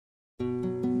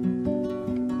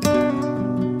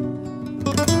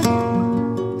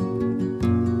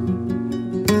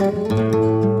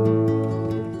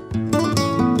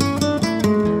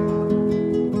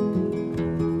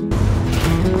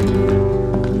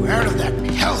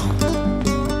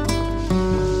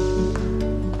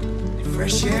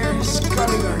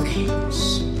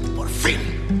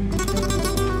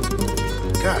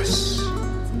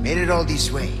all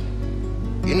this way.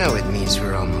 You know it means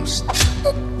we're almost...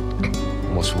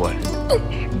 Almost what?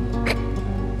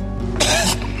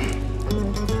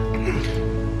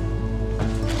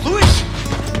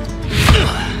 Luis!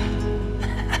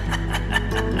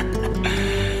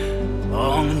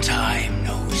 Long time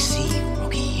no see,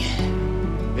 rookie.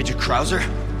 Major Krauser?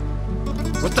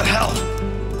 What the hell?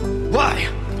 Why?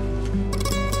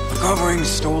 Recovering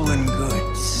stolen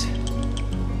goods.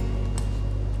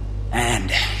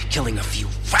 And killing a few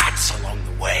rats along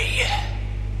the way.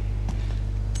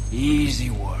 Easy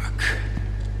work.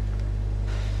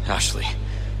 Ashley,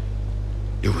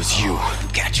 it was you. You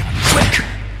catch on quick.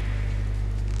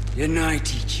 Didn't I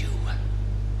teach you?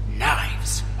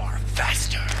 Knives are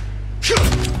faster.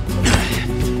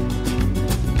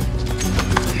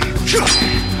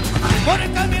 Por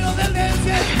el camino del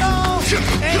desierto,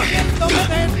 el viento me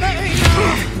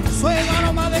despeina, suena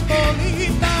aroma de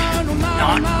colita, no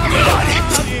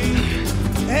nadie.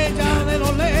 Ella de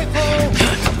lo lejos,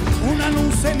 una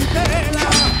luz entera,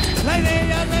 la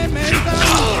idea de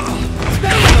mental.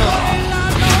 Dentro en la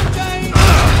noche,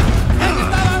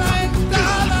 estaba la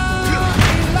entrada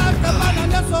y la campana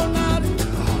de sonar.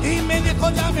 Y me dijo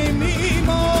ya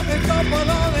mismo que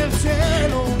todo del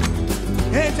cielo.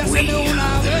 Ella se ve una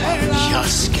vela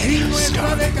y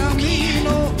nuestra de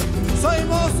camino. Soy el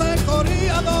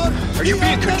corredor. Are you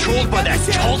being controlled by that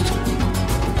cult?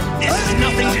 This has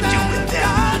nothing to do with them.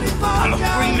 I'm a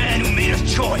free man who made a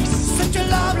choice. Such a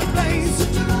lovely place.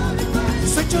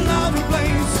 Such a lovely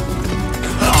place.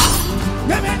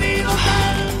 Bienvenido a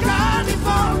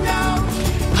California.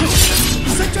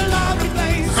 Such a lovely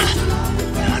place.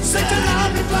 Such a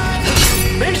lovely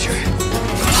place. Major,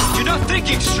 you're not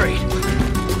thinking straight.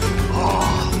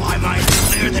 Oh, my mind's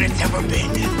clearer than it's ever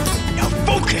been. Now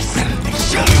focus and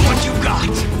show me what you got.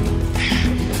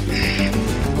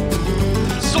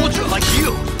 A soldier like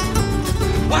you,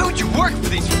 why would you work for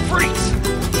these freaks?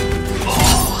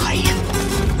 Oh,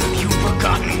 have you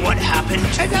forgotten what happened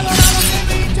to me?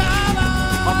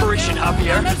 Operation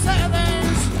Javier?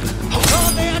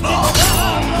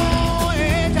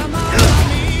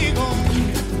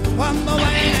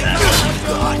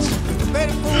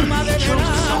 Perfuma de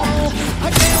verano,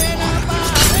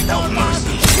 No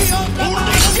mercy,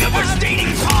 only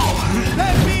devastating power. le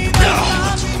pido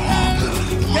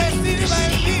que sirva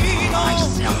el vino.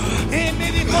 Y me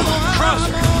dijo no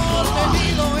hemos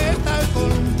tenido este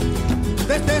alcohol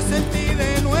desde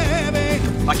 69.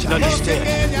 I can understand.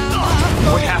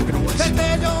 What happened was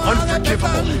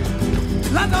unforgivable.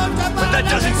 But that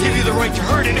doesn't give you the right to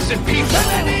hurt innocent people.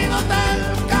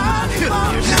 Here's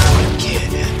one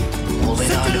kid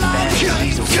holding on to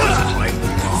fantasies of war.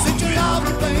 Such a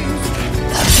lovely place.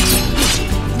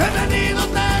 Bienvenido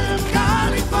del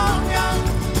California.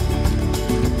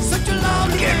 Such a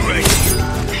lovely place. Get ready.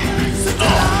 Such a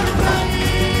lovely place.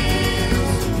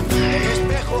 El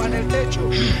espejo en el techo,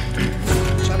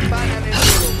 champán en el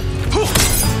suelo.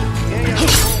 Y ella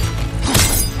dijo,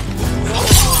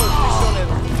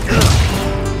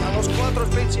 a los cuatro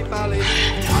principales,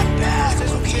 se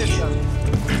suceden.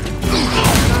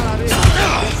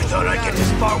 I thought I'd get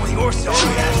this far with your silly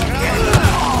ass again.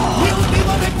 Mi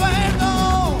último recuerdo,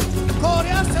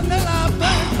 corearse de la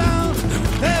puerta,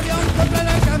 debió encontrar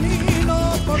el camino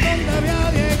por donde había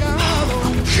llegado.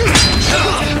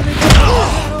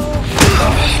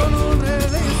 Eso no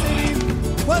decidir,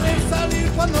 puede salir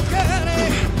cuando quiere,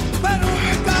 pero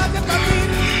nunca de partir.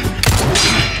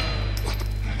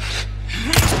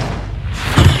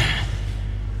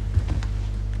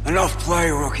 Enough play,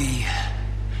 rookie.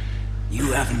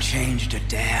 You haven't changed a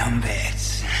damn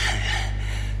bit.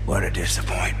 What a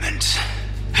disappointment.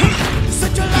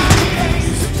 Such a lovely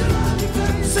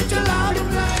place, such a lovely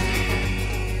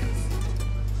place.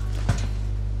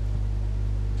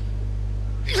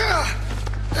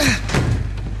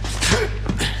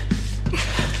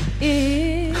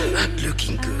 Not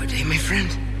looking good, eh, my friend?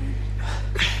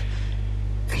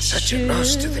 And such a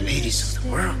loss to the ladies of the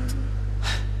world.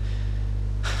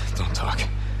 Don't talk.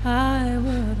 I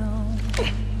would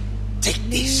only Take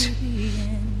this.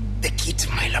 The key to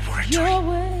my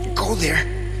laboratory. Go there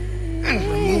and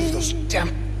remove those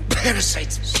damn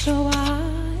parasites. So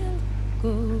I'll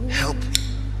go, Help.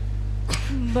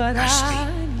 but Ashley.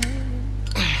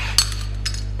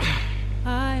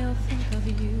 I know I'll think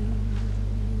of you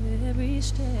every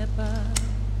step of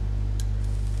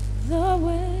the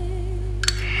way.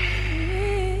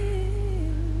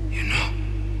 You know,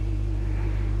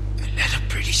 I led a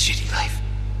pretty shitty life.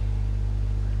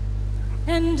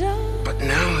 And But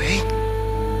now, eh?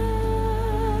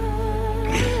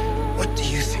 What do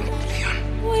you think, Leon?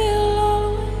 will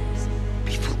always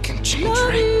People can change, love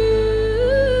right?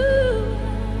 you.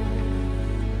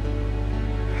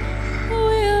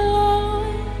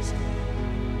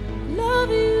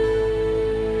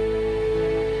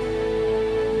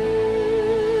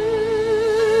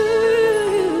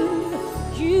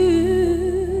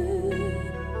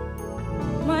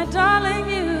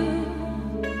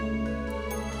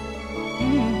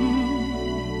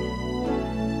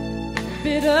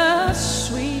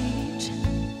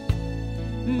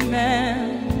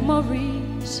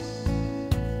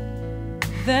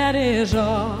 that is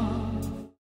all